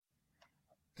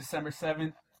December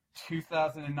 7th,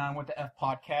 2009 What the F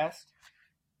podcast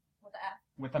What the F?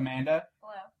 with Amanda.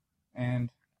 Hello. And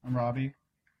I'm Robbie.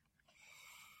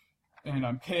 And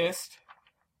I'm pissed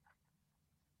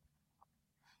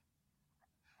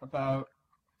about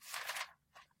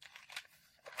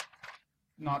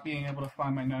not being able to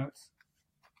find my notes.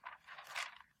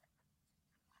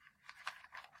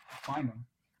 Find them.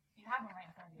 You have them right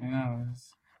in front of I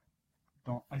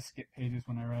you. know. I skip pages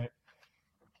when I write.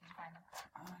 Can you find them?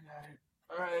 I got it.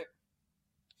 Alright.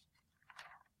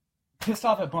 Pissed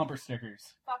off at bumper stickers.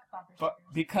 Fuck bumper But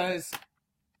stickers. because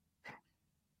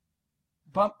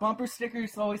bumper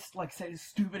stickers always say the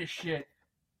stupidest shit,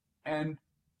 and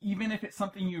even if it's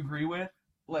something you agree with,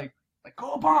 like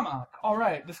go Obama. All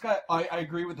right, this guy, I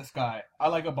agree with this guy. I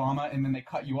like Obama, and then they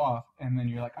cut you off, and then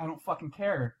you're like, I don't fucking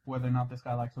care whether or not this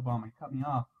guy likes Obama. He cut me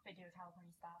off. They do a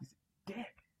California style. Dick.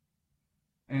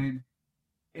 And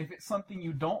if it's something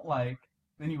you don't like,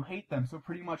 then you hate them. So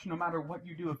pretty much no matter what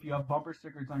you do, if you have bumper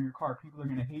stickers on your car, people are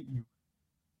gonna hate you.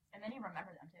 And then you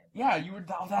remember them too. Yeah,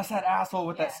 that's that asshole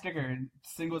with that Yeah. sticker. It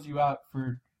singles you out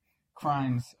for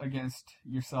crimes against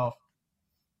yourself.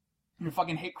 You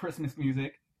fucking hate Christmas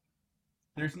music.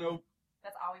 There's no...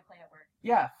 That's all we play at work.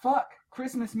 Yeah, fuck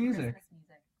Christmas music. Christmas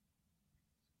music.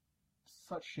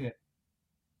 Such shit.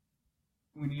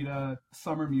 We need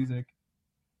summer music.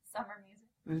 Summer music.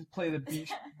 Let's play the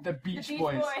Beach Beach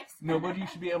Boys. Boys. Nobody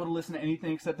should be able to listen to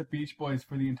anything except the Beach Boys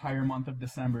for the entire month of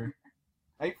December.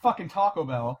 I ate fucking Taco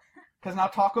Bell. Because now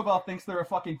Taco Bell thinks they're a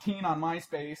fucking teen on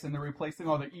MySpace and they're replacing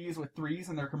all their E's with 3's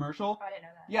in their commercial. Oh, I didn't know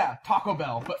that. Yeah, Taco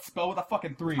Bell, but spell with a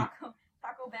fucking 3. Taco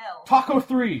Bell. Taco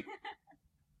 3!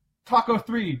 Taco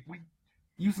 3! We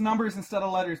use numbers instead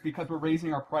of letters because we're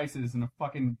raising our prices in a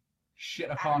fucking shit I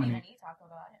don't economy. even eat Taco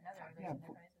Bell. I didn't know they were raising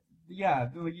their prices. Yeah,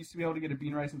 they used to be able to get a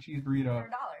bean, rice, and cheese burrito.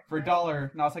 For $1. For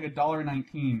 $1, now it's like $1.19.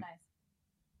 Nice.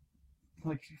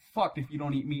 Like, fucked if you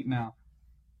don't eat meat now.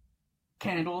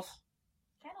 Candles?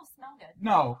 Candles smell good.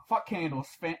 No, fuck candles.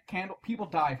 People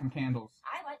die from candles.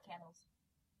 I like candles.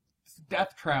 It's a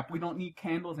death trap. We don't need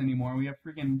candles anymore. We have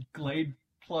freaking Glade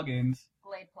plugins.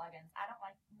 Glade plugins. I don't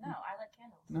like... No, I like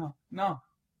candles. No.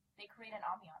 They create an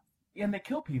ambiance. And they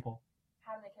kill people.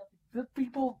 How do they kill people? The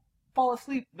people fall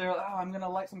asleep. They're like, I'm gonna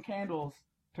light some candles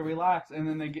to relax, and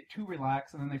then they get too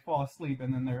relaxed, and then they fall asleep,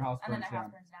 and then their house And then burns their down.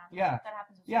 house burns down. Yeah. That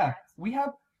happens with Yeah, cigarettes. we have.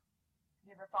 Have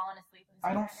you ever fallen asleep with a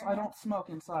I cigarette in your hand? don't smoke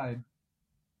inside.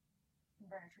 You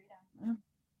burn a tree down.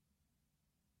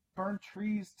 Burn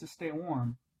trees to stay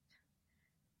warm.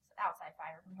 It's outside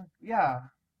fire. Yeah,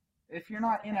 if you're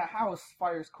not in a house,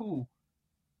 fire's cool.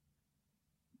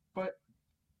 But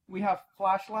we have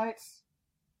flashlights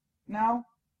now.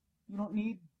 You don't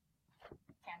need.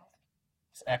 Candles.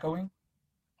 It's echoing.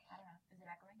 I don't know. Is it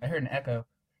echoing? I heard an echo.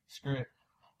 Screw it.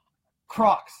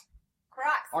 Crocs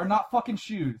Crocs. are not fucking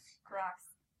shoes. Crocs.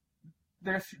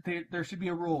 There should be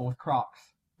a rule with Crocs.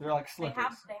 They're like They slippers.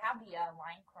 have the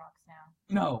line Crocs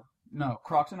now. No,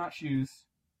 Crocs are not shoes.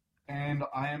 And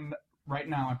I'm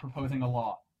proposing a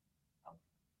law.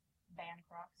 Ban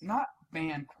Crocs. Not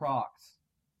ban Crocs,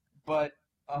 but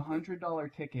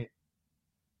 $100 ticket.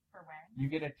 For wearing. You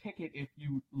get a ticket if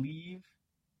you leave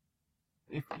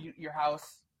your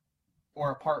house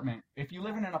or apartment. If you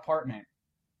live in an apartment,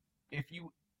 if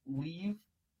you leave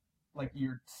like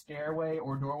your stairway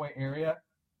or doorway area,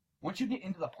 once you get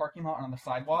into the parking lot or on the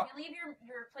sidewalk, If you leave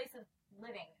your place of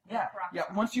living. with yeah, Crocs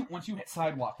on. once you hit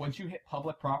sidewalk, once you hit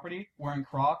public property wearing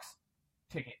Crocs,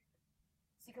 ticket.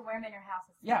 So you can wear them in your house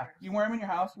as Yeah, sneakers. you wear them in your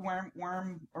house. You wear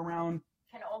them around.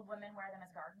 Can old women wear them as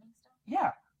gardening stuff?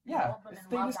 Yeah. Old women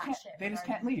They love just that can't. shit, They just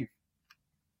gardening. can't leave.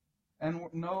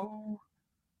 And no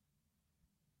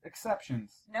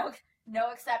exceptions.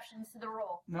 No exceptions to the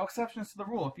rule. No exceptions to the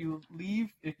rule. If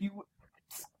you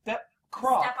step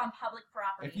Step on public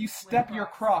property. if you with step your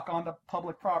Crocs. croc onto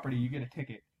public property, you get a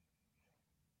ticket.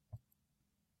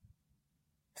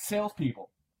 Salespeople.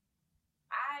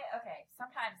 Okay,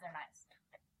 sometimes they're nice.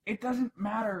 It doesn't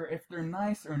matter if they're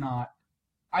nice or not.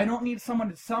 I don't need someone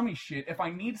to sell me shit. If I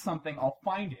need something, I'll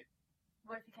find it.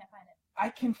 What if you can't find it? I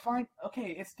can find.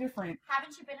 Okay, it's different.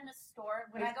 Haven't you been in a store?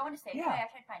 When I go into Safeway, yeah. I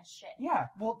can't find shit. Yeah,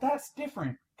 well, that's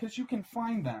different because you can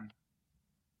find them,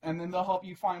 and then they'll help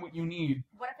you find what you need.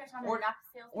 What if there's not Or- enough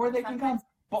salespeople? Or they can come.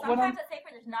 But Sometimes at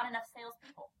Safeway, there's not enough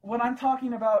salespeople. what I'm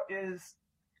talking about is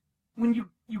when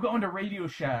you go into Radio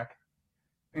Shack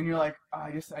and you're like, oh,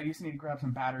 I just need to grab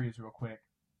some batteries real quick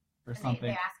or And something,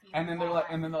 They ask you. and then they're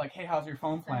like, hey, how's your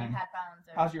phone some new plan? headphones.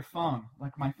 Or, How's your phone?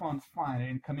 Like, my phone's fine. I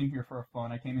didn't come in here for a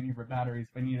phone. I came in here for batteries.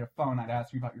 If I needed a phone, I'd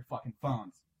ask you about your fucking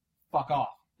phones. Fuck off.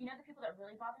 You know the people that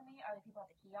really bother me are the people at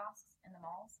the kiosks in the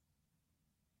malls.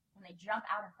 when they jump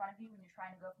out in front of you when you're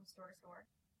trying to go from store to store.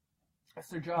 That's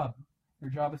their job. Their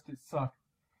job is to suck.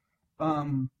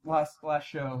 Last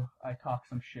show, I talked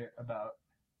some shit about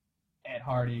Ed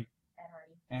Hardy Ed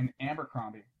Hardy. and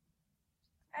Abercrombie.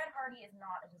 Ed Hardy is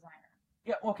not a designer.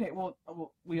 Yeah, okay, well,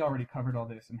 we already covered all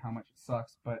this and how much it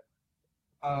sucks, but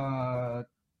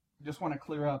just want to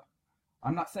clear up.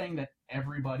 I'm not saying that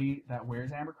everybody that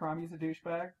wears Abercrombie is a douchebag.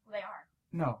 Well, they are.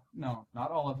 No,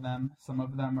 not all of them. Some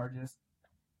of them are just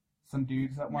some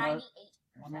dudes that 98%.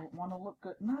 want to look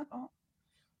good. Not all.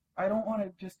 I don't want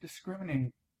to just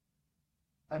discriminate.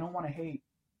 I don't want to hate.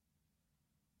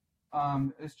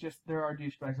 It's just there are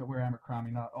douchebags that wear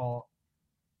Abercrombie. Not all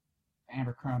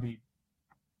Abercrombie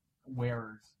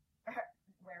wearers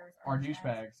Wearers are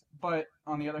douchebags. But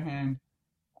on the other hand,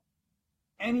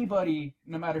 anybody,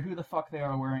 no matter who the fuck they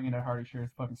are wearing it at Hardy shirt,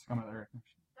 is fucking scum of the earth.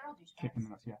 They're all douchebags. Kicking the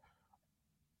nuts, yeah.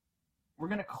 We're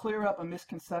gonna clear up a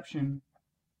misconception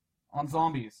on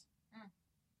zombies,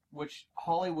 which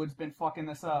Hollywood's been fucking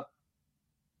this up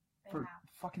They for have.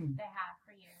 fucking They have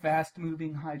for years.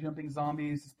 fast-moving, high-jumping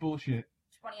zombies. It's bullshit.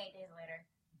 28 days later.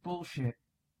 Bullshit.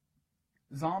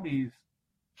 Zombies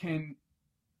can,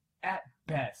 at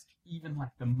best, even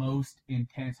like the most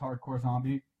intense hardcore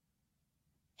zombie,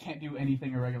 can't do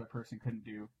anything a regular person couldn't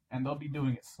do, and they'll be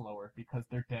doing it slower because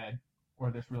they're dead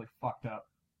or they're really fucked up.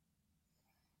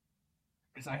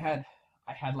 Because I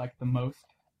had like the most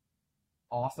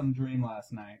awesome dream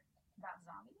last night. About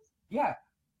zombies? Yeah,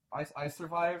 I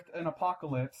survived an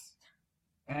apocalypse,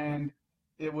 and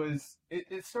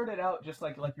it started out just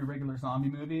like your regular zombie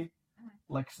movie,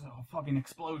 like so fucking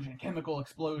explosion, chemical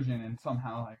explosion, and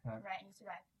somehow like Right, and you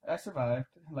survived. I survived,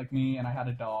 like me, and I had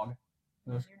a dog.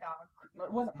 It was your dog.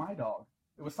 It wasn't my dog.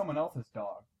 It was someone else's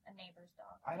dog. A neighbor's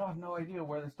dog. I don't have no idea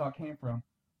where this dog came from,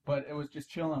 but it was just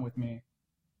chilling with me.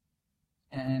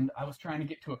 And I was trying to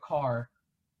get to a car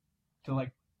to,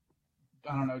 like,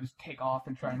 I don't know, just take off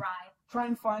and try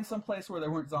and find some place where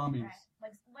there weren't zombies.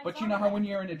 Right. Like But you know how when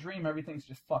you're in a dream, everything's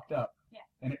just fucked up. Yeah.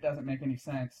 And it doesn't make any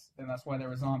sense, and that's why there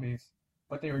were zombies.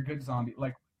 But they were good zombies,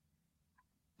 like,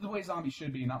 the way zombies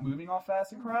should be, not moving all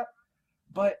fast and crap.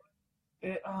 But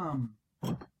it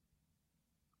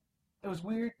was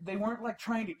weird. They weren't, like,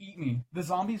 trying to eat me. The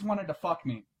zombies wanted to fuck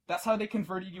me. That's how they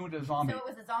converted you into a zombie. So it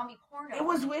was a zombie porno.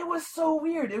 It was so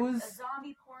weird. It was a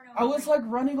zombie porno. I was like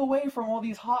running away from all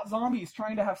these hot zombies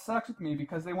trying to have sex with me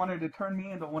because they wanted to turn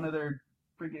me into one of their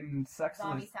freaking sex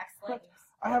zombie slaves. sex slaves.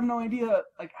 I have no idea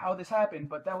like how this happened,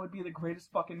 but that would be the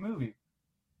greatest fucking movie.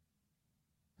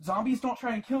 Zombies don't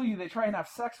try and kill you, they try and have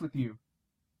sex with you.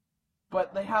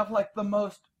 But they have like the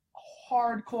most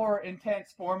hardcore,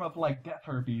 intense form of like death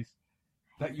herpes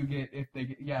that you get if they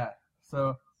get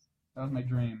So that was my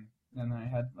dream. And then I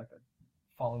had like a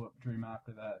follow-up dream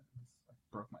after that. I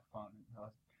broke my phone.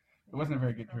 It wasn't a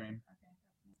very good dream. Okay.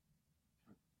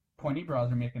 Pointy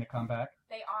bras are making a comeback.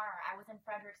 They are. I was in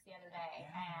Fredericks the other day,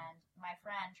 and my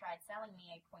friend tried selling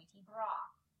me a pointy bra.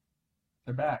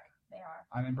 They're back. They are.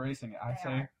 I'm embracing it.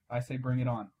 They I say bring it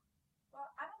on. Well,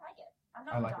 I don't like it. I'm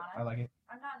not I like Madonna. it. I like it.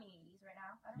 I'm not in the 80s right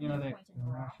now. I don't You know, need they a pointed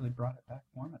bra. actually brought it back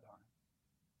for Madonna.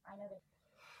 I know they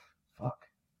Fuck.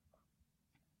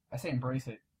 I say embrace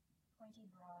it. pointy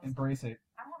bras. Embrace it.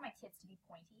 I want my tits to be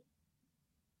pointy.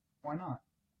 Why not?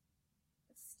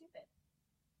 It's stupid.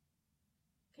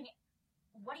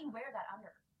 What do you wear that under?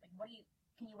 Like,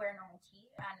 can you wear a normal tee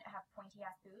and have pointy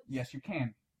ass boobs? Yes, you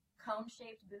can.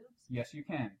 Cone-shaped boobs? Yes, you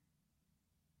can.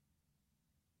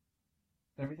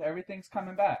 Everything's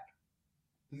coming back.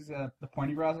 The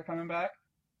pointy bras are coming back.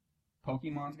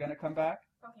 Pokemon's gonna come back.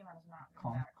 Pokemon is not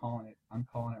coming back. Calling it. I'm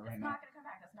calling it right It's now. not gonna come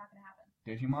back. That's not gonna happen.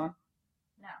 Digimon?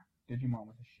 No. Digimon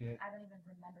was a shit. I don't even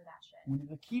remember that shit. When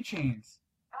the keychains.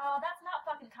 Oh, that's not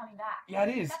fucking coming back. Yeah,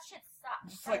 it is. That shit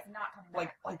sucks. Just That's not coming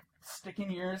back. Like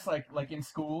sticking yours like in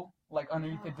school, like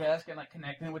underneath the desk and like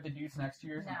connecting with the dudes next to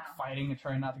yours and No. fighting and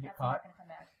trying not to get That's caught. not gonna come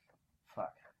back.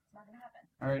 Fuck. It's not gonna happen.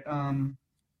 Alright,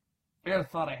 here's a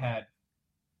thought I had.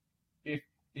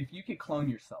 If you could clone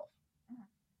yourself,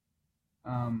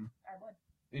 I would.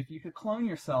 if you could clone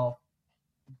yourself,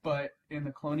 but in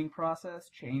the cloning process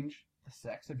change the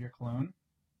sex of your clone,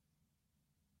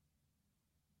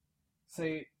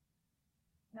 say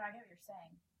No, I get what you're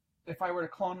saying. if I were to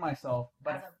clone myself,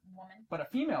 As a woman. but a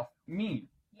female, me,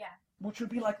 Yeah. which would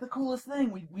be like the coolest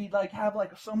thing. We'd like have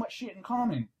like so much shit in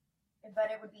common.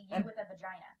 But it would be you And- with a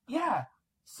vagina. Yeah.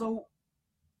 So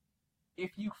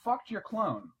if you fucked your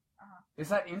clone, is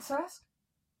that incest?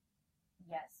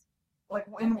 Yes. Like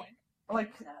I in think.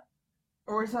 like, So.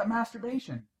 or is that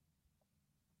masturbation?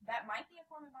 That might be a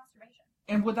form of masturbation.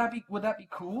 And would that be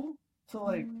cool to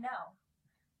like? No.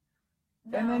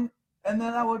 And then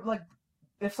that would like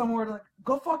if someone were to like,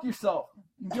 go fuck yourself,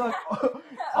 you'd be like,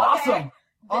 awesome,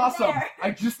 awesome. there.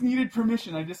 I just needed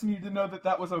permission. I just needed to know that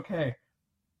that was okay.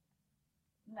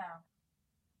 No.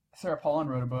 Sarah Palin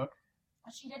wrote a book.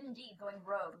 She did indeed, going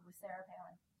rogue with Sarah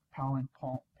Palin. Palin.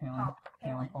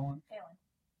 Palin.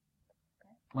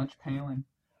 Lunch Palin.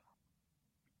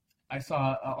 I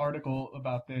saw an article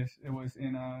about this. It was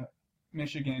in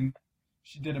Michigan.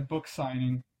 She did a book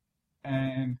signing,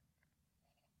 and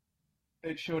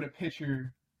it showed a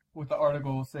picture with the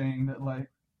article saying that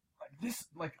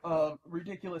a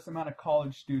ridiculous amount of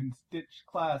college students ditched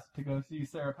class to go see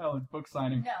Sarah Palin's book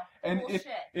signing. No, And bullshit.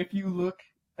 if you look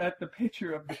at the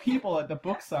picture of the people at the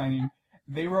book signing,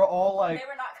 they were all like they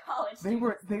were not college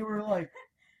they were like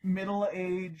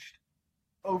middle-aged,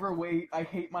 overweight, I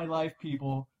hate my life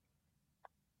people.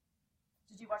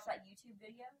 Did you watch that YouTube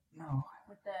video? No,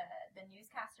 With the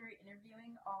newscaster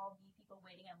interviewing all the people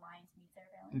waiting in line to meet Sarah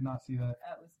Palin? did not see that.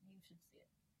 Oh, you should see it.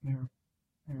 They were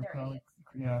They're probably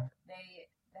idiots. yeah. They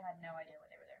had no idea what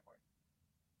they were there for.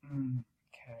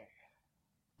 Okay,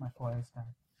 my fly is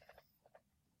down.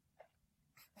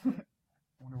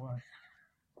 Wonder why.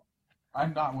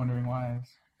 I'm not wondering why.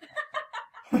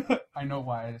 I know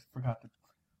why. I just forgot to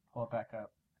pull it back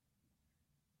up.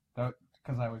 That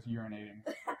because I was urinating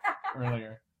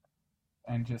earlier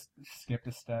and just skipped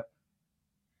a step.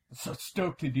 So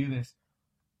stoked to do this.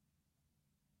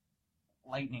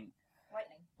 Lightning. What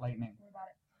about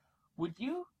it?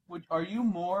 Are you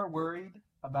more worried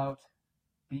about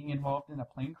being involved in a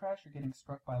plane crash or getting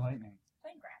struck by lightning?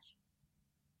 Plane crash.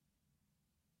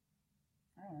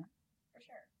 Alright. For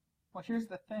sure. Well, here's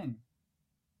the thing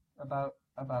about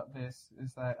this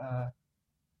is that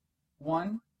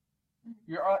one,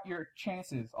 your odds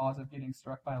of getting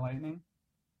struck by lightning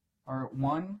are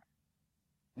 1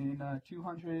 in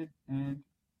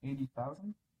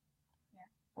 280,000. Yeah.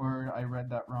 Or I read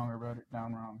that wrong or wrote it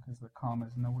down wrong because the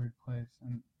comma's in a weird place,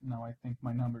 and now I think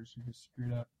my numbers are just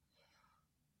screwed up.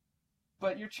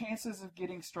 But your chances of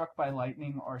getting struck by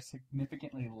lightning are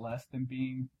significantly less than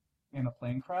being in a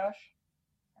plane crash.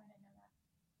 I didn't know that.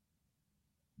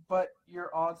 But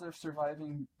your odds of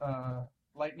surviving a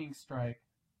lightning strike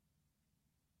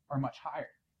are much higher.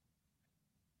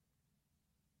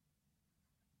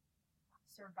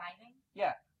 Surviving?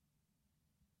 Yeah.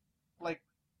 Like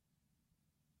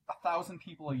 1,000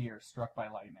 people a year struck by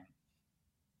lightning.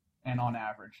 And on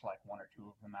average, like 1 or 2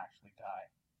 of them actually die.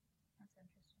 That's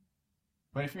interesting.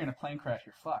 But if you're in a plane crash,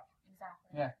 you're fucked.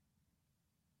 Exactly. Yeah.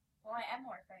 Well, I am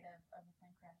more afraid of a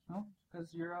plane crash. No,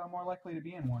 because you're more likely to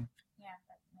be in one. Yeah,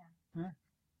 but yeah.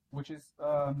 Which is,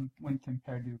 when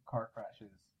compared to car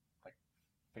crashes, like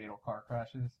fatal car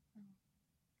crashes,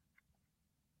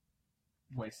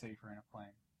 way safer in a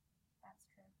plane. That's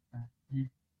true. You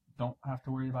don't have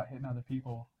to worry about hitting other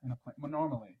people in a plane. Well,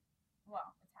 normally.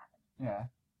 Well, it's happened. Yeah.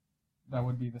 That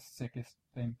would be the sickest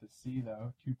thing to see,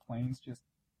 though. 2 planes just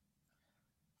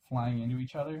flying into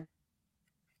each other.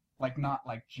 Like, not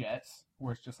like jets,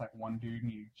 where it's just like one dude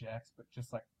and he ejects, but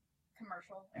just like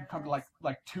Commercial.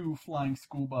 like 2 flying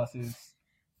school buses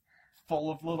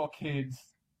full of little kids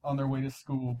on their way to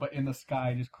school, but in the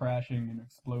sky just crashing and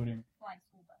exploding. Flying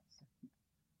school bus.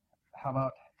 How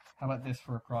about this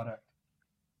for a product?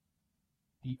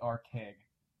 The Arkeg.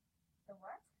 The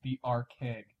what? The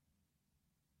Arkeg.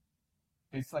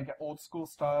 It's like an old school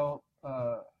style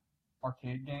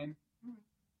arcade game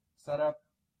setup.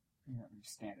 You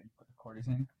stand it, put the quarters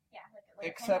in. Yeah, like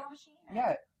Except, a pinball machine? Or?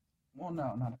 yeah. Well,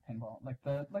 no, not a pinball. Like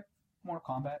Mortal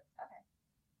Kombat. Okay.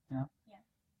 Yeah. Yeah.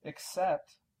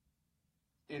 Except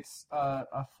it's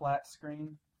a flat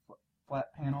screen,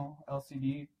 flat panel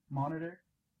LCD monitor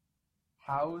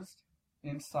housed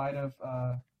inside of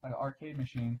an arcade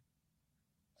machine.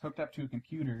 It's hooked up to a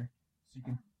computer, so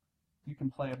you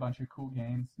can play a bunch of cool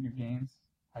games, new games,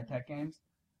 high-tech games.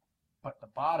 But the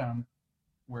bottom,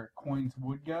 where coins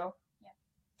would go,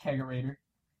 kegerator.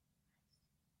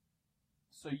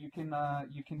 So you can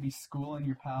be schooling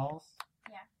your pals,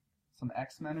 some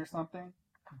X-Men or something,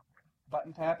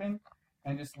 button tapping,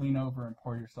 and just lean over and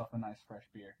pour yourself a nice fresh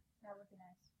beer. That would be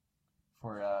nice.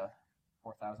 For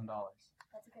 $4,000.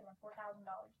 That's a good one. $4,000.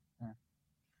 Yeah.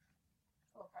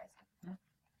 It's a little pricey. Yeah.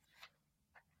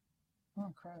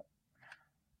 Oh crap.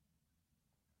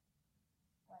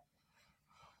 What?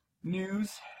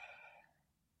 News.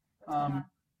 What's going on?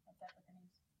 What's up with the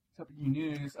news? What's up with your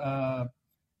news?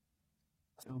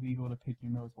 It's illegal to pick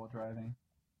your nose while driving.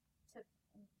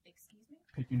 Excuse me?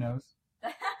 Pick your nose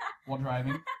while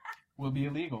driving will be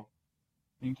illegal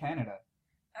in Canada.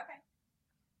 Okay.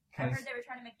 I heard they were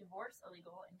trying to make divorce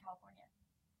illegal in California.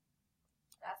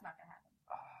 That's not going to happen.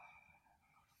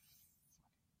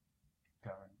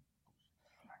 Government.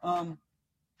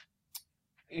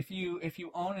 If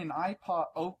you own an iPod,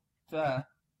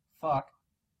 fuck,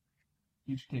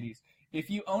 huge titties. If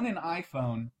you own an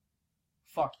iPhone,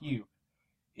 fuck you.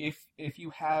 If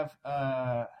you have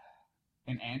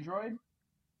an Android,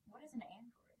 What is an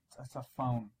Android? that's a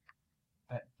phone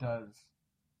that does.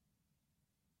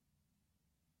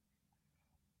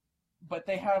 But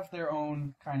they have their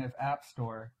own kind of app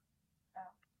store. Oh.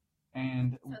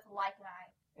 And So it's like an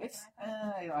iPhone. it's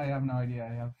I have no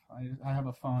idea. I have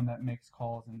a phone that makes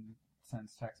calls and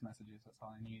sends text messages. That's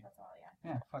all I need. That's all, yeah.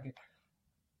 Yeah, fuck it.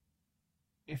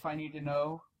 If I need to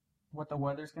know what the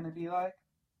weather's gonna be like,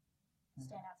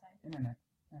 Stand outside. internet.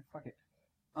 Yeah, fuck it.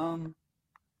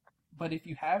 But if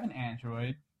you have an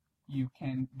Android, you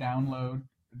can download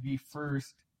the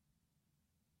first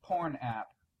porn app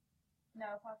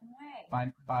No fucking way.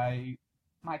 by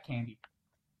My Candy.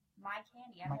 My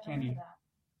Candy. I've My never Candy. heard of that.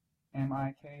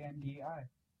 MIKNDI.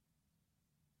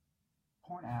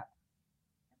 Porn app.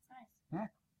 That's nice. Yeah.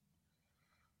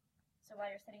 So while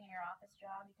you're sitting in your office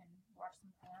job, you can watch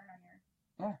some porn on your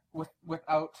Yeah.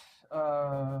 Without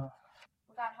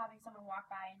without having someone walk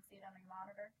by and see it on your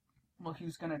monitor. well,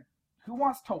 who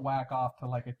wants to whack off to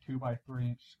like a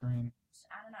 2x3-inch screen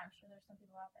I don't know. I'm sure there's some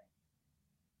people out there.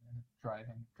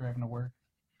 driving to work?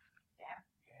 Yeah.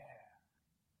 Yeah.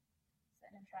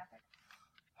 Sitting in traffic.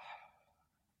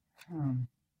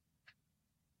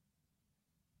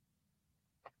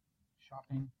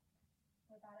 Shopping.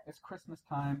 What about it? It's Christmas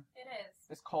time. It is.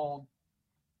 It's cold.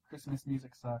 Christmas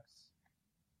music sucks.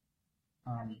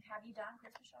 Have you done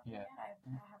Christmas shopping yeah. yet? I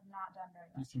have not done very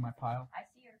You much. see my pile? I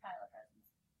see your pile of presents.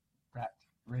 Wrapped.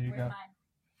 Ready to Where's go. mine?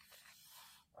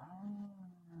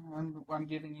 I'm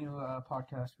giving you a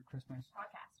podcast for Christmas.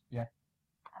 Podcast. Yeah.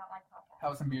 I don't like podcasts. How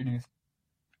was some beer news?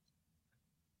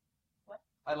 What?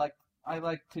 I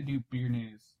like to do beer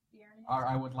news. Beer news? Or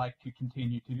I would like to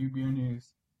continue to do beer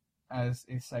news as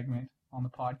a segment on the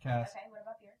podcast. Okay, what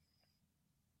about beer?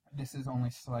 This is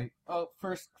only slight. Oh,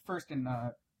 first in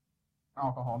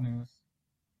alcohol news.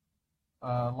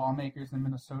 Lawmakers in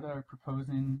Minnesota are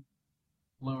proposing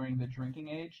lowering the drinking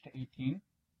age to 18,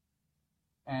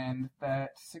 and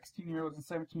that 16-year-olds and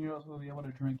 17-year-olds will be able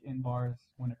to drink in bars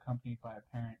when accompanied by a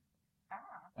parent. Ah,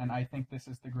 And I think this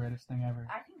is the greatest thing ever.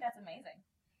 I think that's amazing.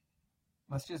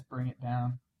 Let's just bring it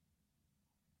down.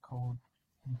 Cold.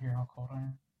 You hear how cold I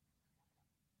am?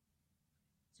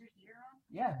 Is your heater on?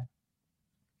 Yeah.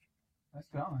 That's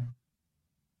going.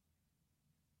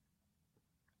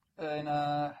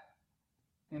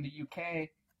 In the UK,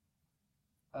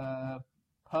 a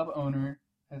pub owner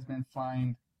has been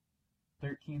fined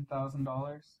 $13,000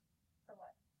 For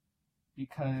what?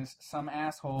 because some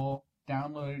asshole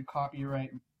downloaded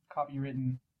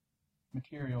copywritten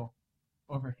material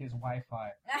over his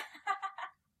Wi-Fi.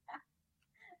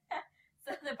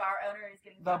 So the bar owner is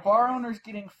getting The fined. bar owner's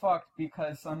getting fucked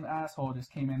because some asshole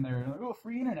just came in there and like, oh,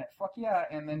 free internet, fuck yeah,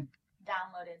 and then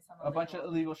downloaded some a bunch of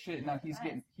illegal shit. Now he's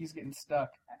Nice. getting stuck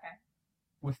Okay,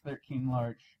 with 13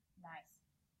 large. nice.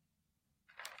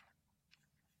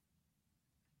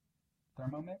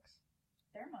 Thermomix?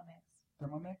 Thermomix.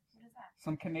 Thermomix? What is that?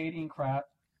 Some Canadian crap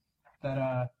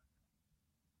that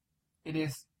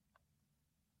it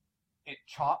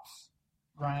chops,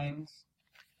 grinds,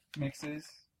 mixes,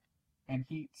 and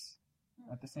heats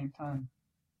at the same time.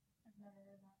 I've never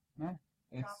heard of that.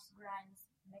 It's Chops, grinds,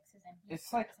 mixes, and heats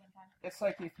it's like- at the same time. it's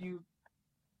like if you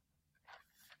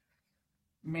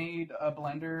made a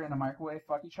blender and a microwave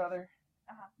fuck each other,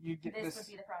 Uh-huh. you'd get This this.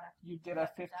 would be the product. You'd get a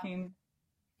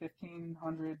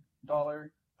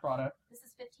 $1,500 product This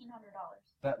is $1,500.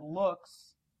 that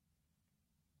looks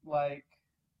like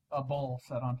a bowl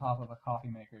set on top of a coffee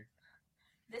maker.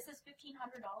 This is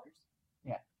 $1,500.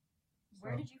 Yeah.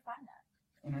 Where So- did you find that?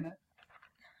 Internet.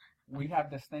 We have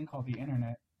this thing called the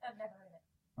internet. I've never heard of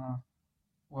it.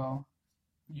 Well,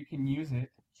 you can use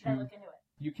it Should I to look into it?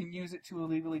 you can use it to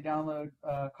illegally download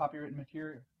copywritten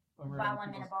material over While other I'm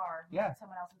in a people's- bar, Yeah. using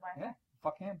someone else's Wi-Fi. Yeah,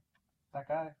 fuck him. That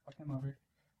guy, fuck him over.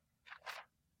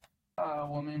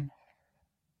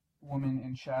 Woman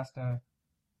in Shasta.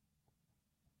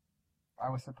 I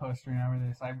was supposed to remember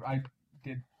this. I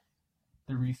did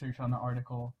the research on the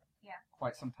article Yeah.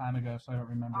 quite some time ago, so I don't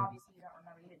remember. Obviously, you don't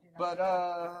remember. You didn't do that. But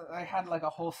I had like a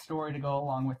whole story to go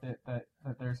along with it that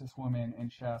there's this woman in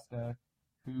Shasta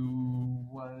who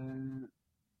was,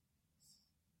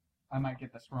 I might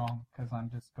get this wrong because I'm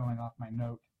just going off my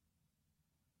note.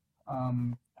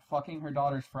 Fucking her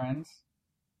daughter's friends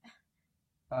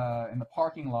in the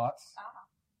parking lots Ah,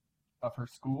 of her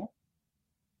school.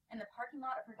 in the parking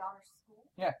lot of her daughter's school.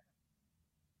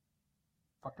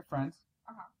 Fucked her friends.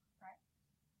 Uh-huh, right.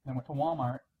 Then went to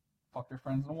Walmart fucked her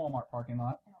friends in a Walmart parking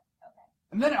lot. Oh, okay.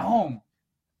 And then at home.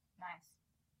 Nice.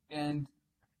 And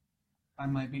I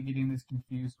might be getting this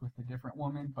confused with a different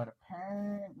woman, but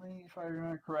apparently, if I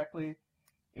remember correctly,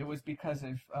 it was because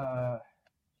if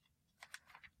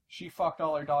she fucked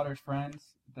all her daughter's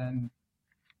friends, then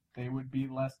they would be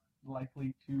less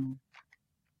likely to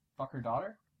fuck her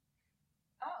daughter.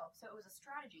 Oh, so it was a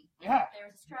strategy. Yeah. There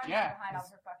was a strategy Yeah, behind all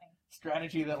it's- her fucking.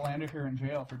 Strategy that landed her in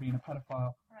jail for being a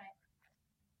pedophile. Right.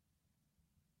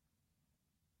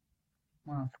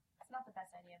 Wow. It's not the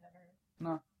best idea I've ever heard.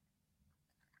 No.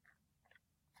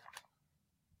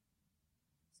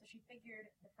 So she figured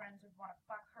the friends would want to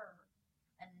fuck her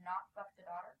and not fuck the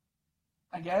daughter?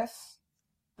 I guess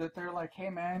that they're like, hey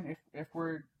man, if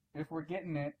we're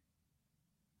getting it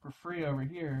for free over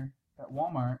here at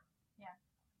Walmart, Yeah.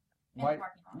 In why? the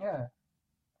parking lot. Yeah.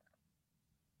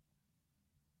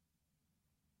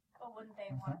 Well, wouldn't they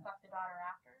want to fuck the daughter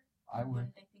after? I would.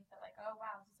 Wouldn't they think that, like, oh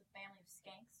wow, this is a family of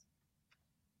skanks?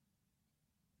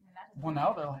 I mean, that doesn't Well, make now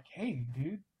sense. they're like, hey,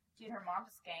 dude, Dude, her mom's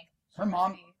a skank. her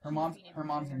mom's in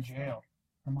Her jail.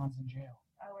 Her mom's in jail.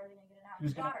 Oh, where are they gonna get it out?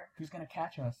 Who's The daughter. gonna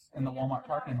catch us in Who's the gonna Walmart get the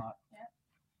parking daughter? lot? Yep.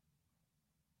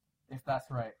 If that's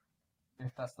right.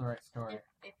 If that's the right story.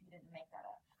 If you didn't make that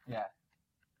up. Yeah.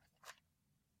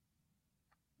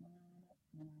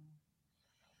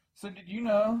 So do you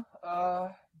know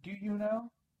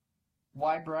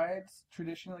why brides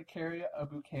traditionally carry a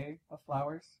bouquet of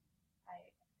flowers?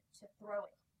 To throw it.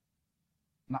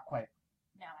 Not quite.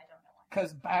 No, I don't know why.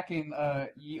 Because back in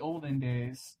ye olden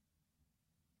days,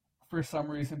 for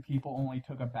some reason people only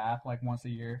took a bath like once a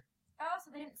year. Oh, so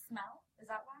they didn't smell? Is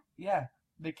that why? Yeah,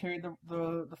 they carried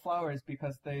the flowers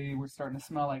because they were starting to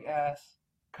smell like ass.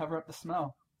 Cover up the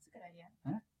smell. It's a good idea.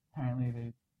 Apparently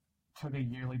they took a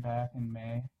yearly bath in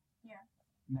May. Yeah.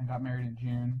 And then got married in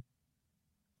June.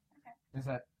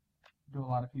 Okay. Do a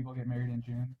lot of people get married in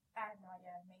June? I have no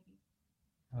idea. Maybe.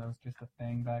 That was just a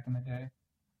thing back in the day.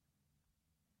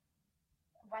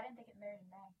 Why didn't they get married in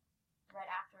May? Right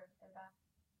after their bath?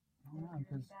 I don't know, They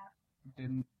because did that.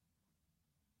 then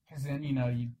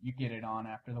you get it on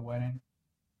after the wedding,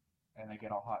 and they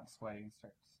get all hot and sweaty and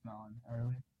start smelling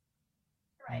early.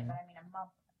 Right, Mhm. but I mean, a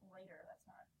month later, that's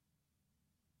not.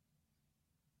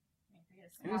 I mean, for you to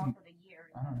It smell isn't- for the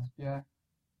year, I don't know. Yeah.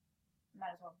 you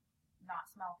might as well not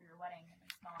smell for your wedding and then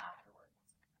smell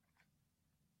afterwards.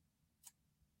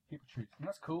 People trees. And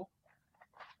that's cool.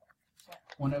 Yeah.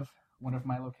 One of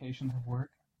my locations of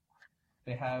work,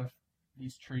 they have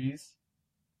these trees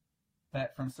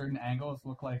that from certain angles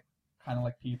look like kind of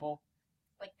like people.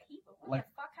 Like people. What Like-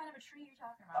 the fuck kind of a tree are you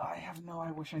talking about?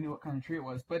 I wish I knew what kind of tree it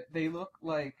was, but they look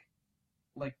like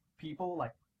people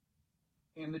like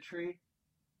in the tree.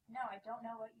 No, I don't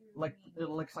know what you Like mean. it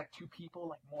looks like two people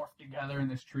like morphed together in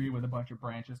this tree with a bunch of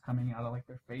branches coming out of like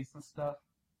their face and stuff.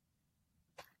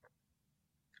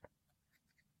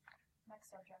 Next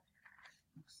subject.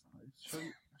 I'll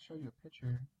show you a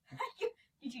picture.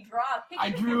 Did you draw a picture? I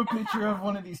drew a picture of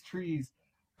one of these trees,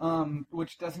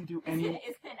 which doesn't do any.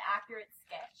 It's an accurate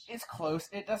sketch. It's close.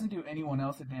 It doesn't do anyone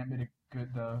else a damn bit of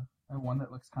good though. One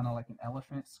that looks kind of like an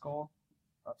elephant skull,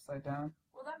 upside down.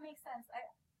 Well, that makes sense.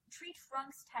 Tree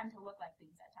trunks tend to look like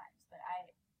things at times, but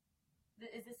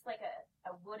is this like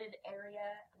a wooded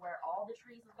area where all the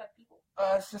trees look like people?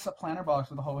 It's just a planter box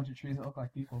with a whole bunch of trees that look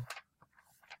like people.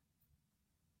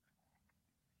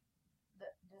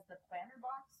 Does the planter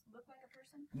box look like a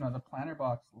person? No, the planter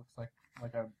box looks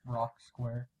like a rock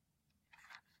square,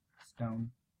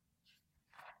 stone,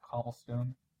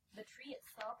 cobblestone. The tree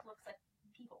itself looks like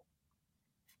people.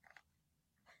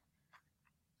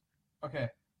 Okay.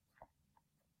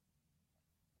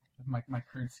 My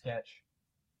crude sketch.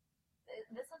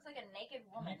 This looks like a naked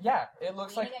woman. Yeah, it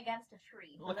looks like leaning against a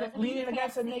tree. For look those at of you who leaning can't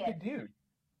against a see naked it, dude.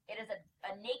 It is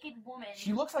a naked woman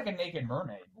She looks like a naked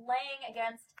mermaid. laying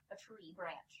against a tree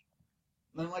branch.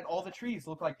 Then like all the trees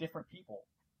look like different people.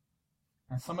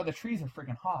 And some of the trees are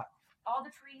freaking hot. All the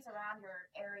trees around your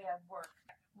area of work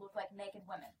look like naked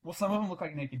women. Well, some of them look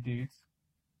like naked dudes.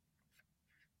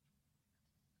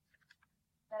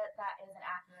 That is an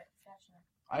accurate sketch.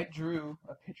 I drew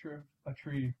a picture of a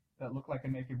tree that looked like a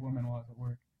naked woman while I was at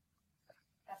work.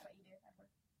 That's what you do at work.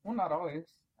 Well, not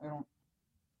always. I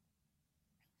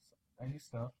do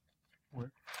stuff.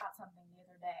 Work. Got something the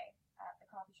other day at the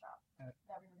coffee shop At-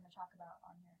 that we were going to talk about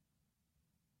on here.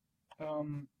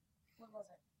 What was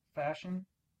it? Fashion.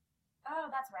 Oh,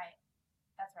 that's right.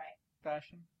 That's right.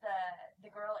 Fashion. The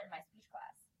girl in my speech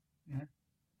class. Mhm.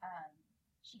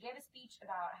 She gave a speech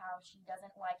about how she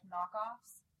doesn't like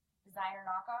knockoffs, designer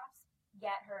knockoffs,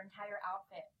 yet her entire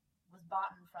outfit was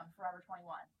bought from Forever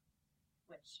 21.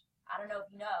 Which, I don't know if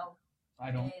you know,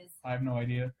 I don't. is I have no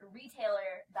idea. a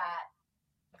retailer that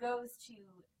goes to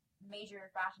major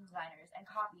fashion designers and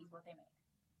copies what they make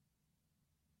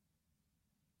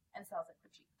and sells it for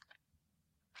cheap.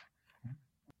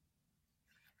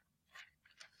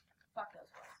 Fuck those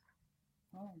boys.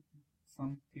 Well,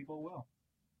 some people will.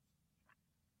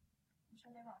 I'm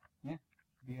sure they will.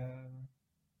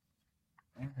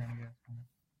 Immigrant, I guess.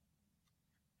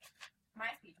 My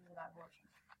speech was about abortion.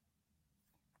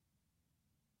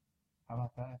 How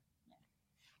about that?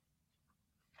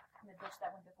 And the bitch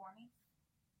that went before me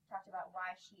talked about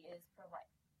why she is pro-life.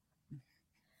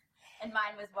 And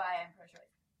mine was why I'm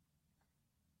pro-choice.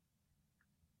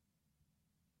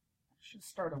 Should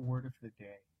start a word of the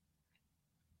day.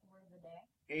 Word of the day.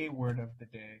 A word of the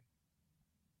day.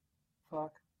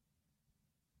 Fuck.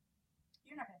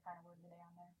 You're not gonna find a word of the day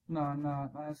on there. No, I'm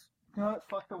not. Nice. You know what?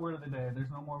 Fuck the word of the day. There's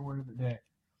no more word of the day.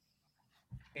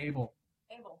 Able.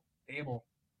 Able. Able.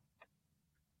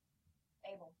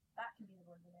 Able. That can be the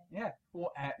word of the day. Yeah.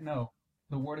 Well, no.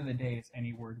 The word of the day is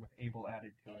any word with able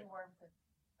added to Any it. word with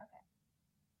a... Okay.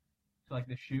 So like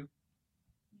the shoe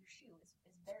Your shoe is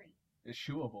very is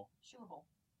shoeable. shoeable.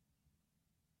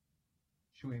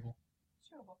 Shoeable.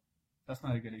 Shoeable. That's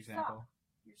not a good Your example.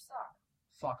 Your sock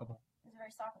Sockable. is very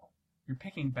sockable. You're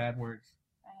picking bad words.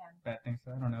 I am. Bad things.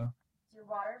 I don't know. Is your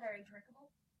water very drinkable?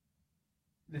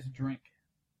 This drink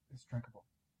is drinkable.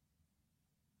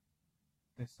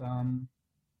 This,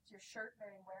 Is your shirt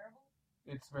very wearable?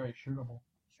 it's very shootable.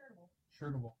 Shirtable.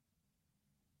 Shootable.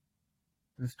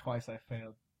 This twice I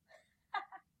failed.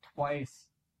 Twice.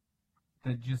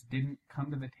 That just didn't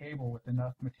come to the table with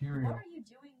enough material. What are you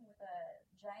doing with a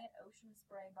giant ocean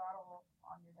spray bottle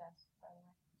on your desk, by the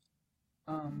way?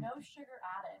 No sugar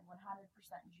added, 100%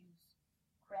 juice.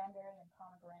 Cranberry and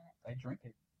pomegranate. I drink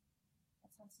it. That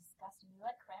sounds disgusting. You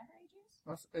like cranberry juice?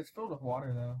 It's filled with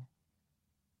water though.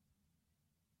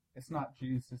 It's not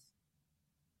juice. It's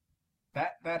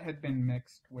that had been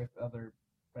mixed with other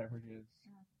beverages.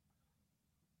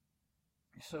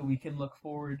 So we can look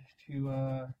forward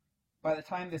to. By the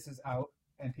time this is out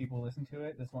and people listen to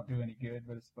it, this won't do any good.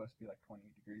 But it's supposed to be like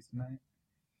 28 degrees tonight.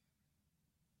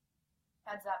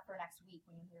 Heads up for next week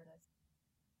when you hear this.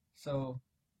 So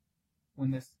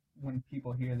when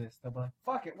people hear this, they'll be like,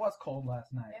 "Fuck! It was cold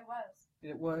last night. It was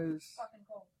It was." fucking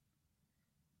cold.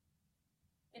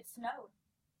 It snowed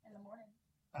in the morning.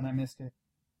 And I missed it.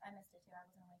 I missed it too. I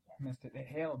wasn't awake yet. Missed it. It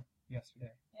hailed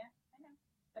yesterday. Yeah, I know.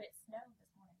 But it snowed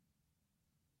this morning.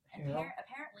 And Hail?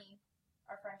 apparently,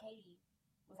 our friend Katie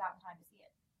was out in time to see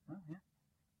it. Oh yeah.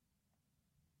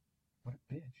 What a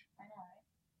bitch. I know, right?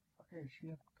 Fuck her.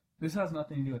 This has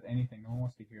nothing to do with anything. No one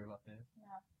wants to hear about this. No.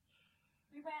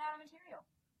 We ran out of material.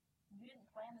 You didn't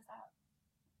plan this out.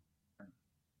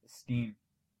 Steam.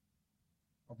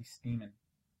 I'll be steaming.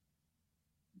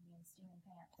 You mean steaming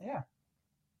pants. Yeah.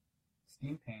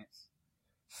 Steam pants.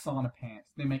 Sauna pants.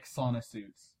 They make sauna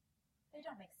suits. They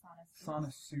don't make sauna suits.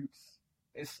 Sauna suits.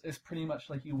 It's pretty much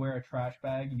like you wear a trash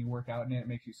bag and you work out in it. It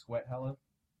makes you sweat hell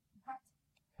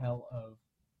of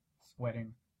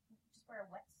sweating. Just wear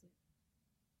a wetsuit.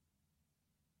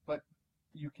 But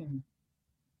you can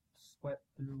sweat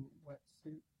through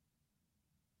wetsuit.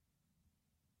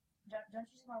 Don't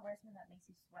you just want to wear something that makes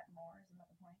you sweat more? Isn't that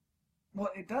the point?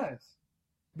 Well, it does.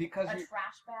 Because A you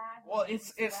trash bag? Well,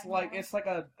 makes it's you sweat like more? it's like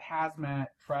a hazmat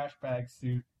trash bag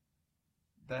suit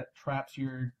that traps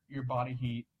your body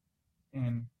heat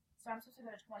in. So I'm supposed to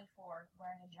go to 24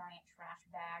 wearing a giant trash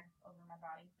bag over my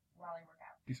body while I work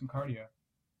out. Do some cardio.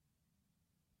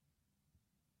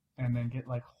 And then get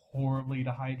like horribly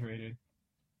dehydrated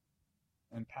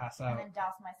and pass And out. then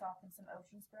douse myself in some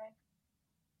ocean spray.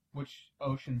 Which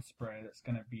ocean spray that's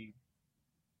gonna be,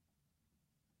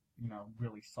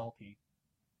 really salty.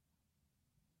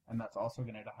 And that's also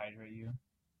gonna dehydrate you.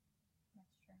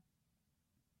 That's true.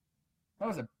 That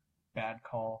was a bad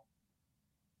call.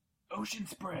 Ocean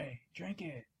spray! Drink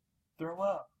it! Throw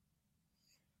up!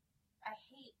 I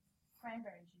hate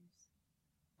cranberry juice.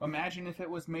 Imagine if it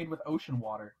was made with ocean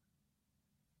water.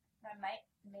 That might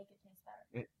make it taste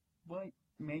better. It might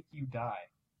make you die.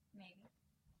 Maybe.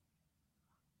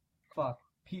 Fuck.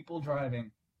 People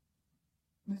driving.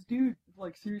 This dude,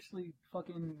 seriously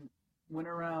fucking went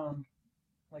around,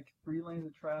 3 lanes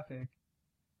of traffic,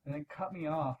 and then cut me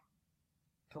off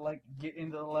to, get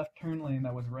into the left turn lane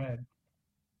that was red.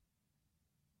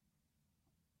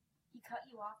 He cut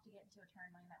you off to get into a turn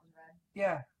lane that was red.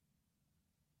 Yeah.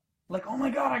 Oh my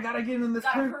god, I gotta get in this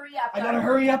Gotta turn. hurry up. I gotta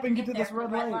hurry up and get to there this for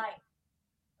the red light.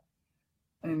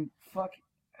 And fuck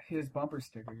his bumper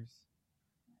stickers.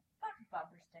 Fuck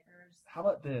bumper stickers. How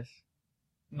about this?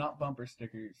 Not bumper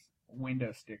stickers,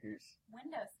 window stickers.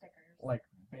 Window stickers.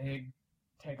 Big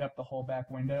take up the whole back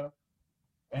window,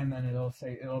 and then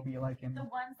it'll be like in the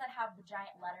ones that have the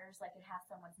giant letters, like it has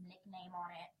someone's nickname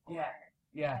on it. Or,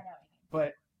 yeah. I know what you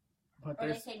mean. But or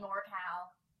there's they say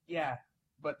NorCal. yeah,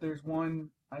 but there's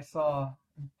one I saw.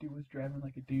 Dude was driving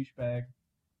like a douchebag.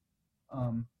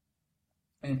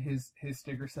 And his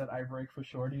sticker said, "I brake for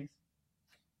shorties."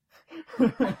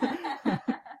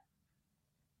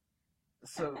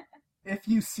 So, if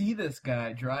you see this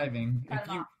guy driving,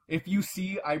 if you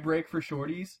see "I brake for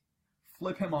shorties,"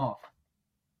 flip him off.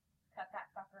 Cut that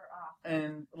fucker off.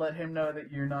 And let him know that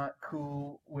you're not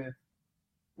cool with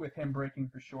him braking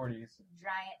for shorties.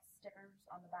 Giant stickers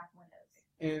on the back windows.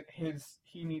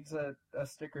 He needs a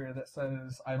sticker that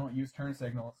says, "I don't use turn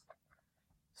signals,"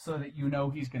 so that you know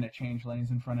he's going to change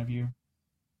lanes in front of you.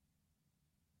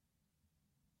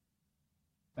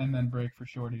 And then brake for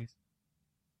shorties.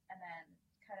 And then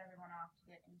cut everyone off to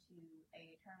get into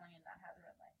a turn lane that has a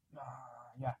red light.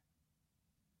 Yeah.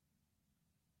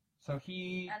 So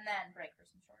he and then brake for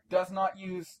some shorties.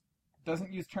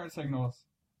 Doesn't use turn signals,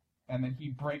 and then he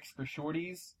brakes for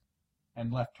shorties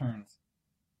and left turns.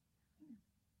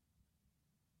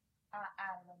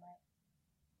 Out of the light.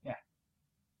 Yeah.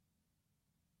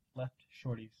 Left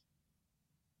shorties.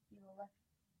 You will left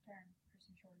turn for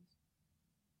some shorties.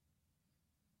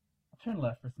 I'll turn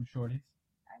left for some shorties.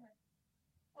 I would.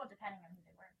 Well, depending on who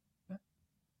they were. Yeah.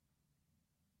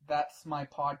 That's my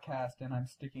podcast, and I'm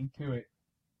sticking to it.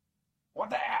 What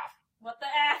the F? What the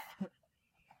F?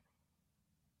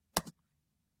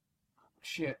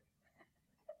 Shit.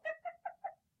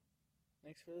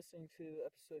 Thanks for listening to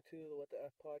episode 2 of the What the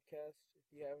F podcast.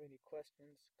 If you have any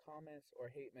questions, comments, or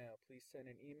hate mail, please send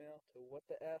an email to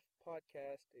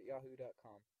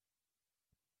whatthefpodcast@yahoo.com.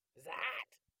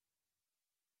 Zat!